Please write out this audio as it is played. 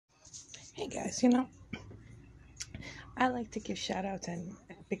Hey guys, I like to give shout outs and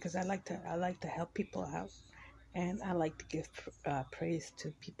because I like to help people out, and I like to give praise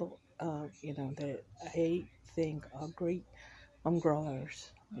to people that I think are great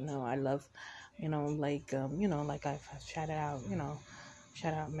growers. I love, like I've shout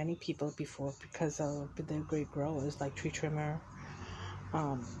out many people before because of they're great growers like Tree Trimmer,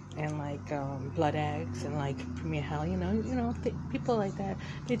 um, and like Blood Eggs and like Premier Hell. People like that,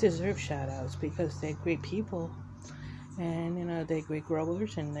 they deserve shout outs because they're great people, and they're great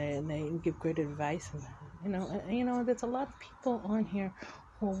growers, and they give great advice, and there's a lot of people on here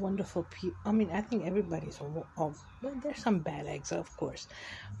who are wonderful people. I mean, I think everybody's well, there's some bad eggs, of course,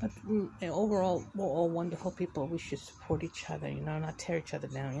 but overall we're all wonderful people. We should support each other, not tear each other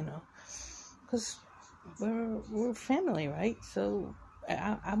down, because we're family, right? So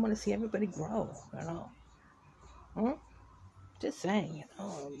I want to see everybody grow, huh? Just saying,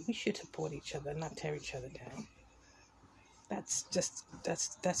 we should support each other, not tear each other down. That's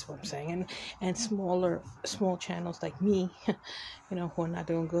what I'm saying. And small channels like me, who are not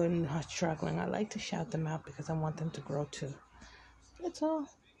doing good and are struggling, I like to shout them out because I want them to grow too. That's all.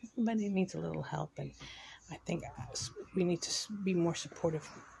 Everybody needs a little help, and I think we need to be more supportive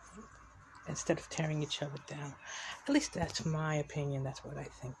instead of tearing each other down. At least that's my opinion. That's what I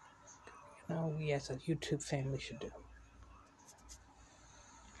think. We as a YouTube family should do.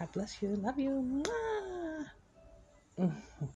 God bless you. Love you. Mwah.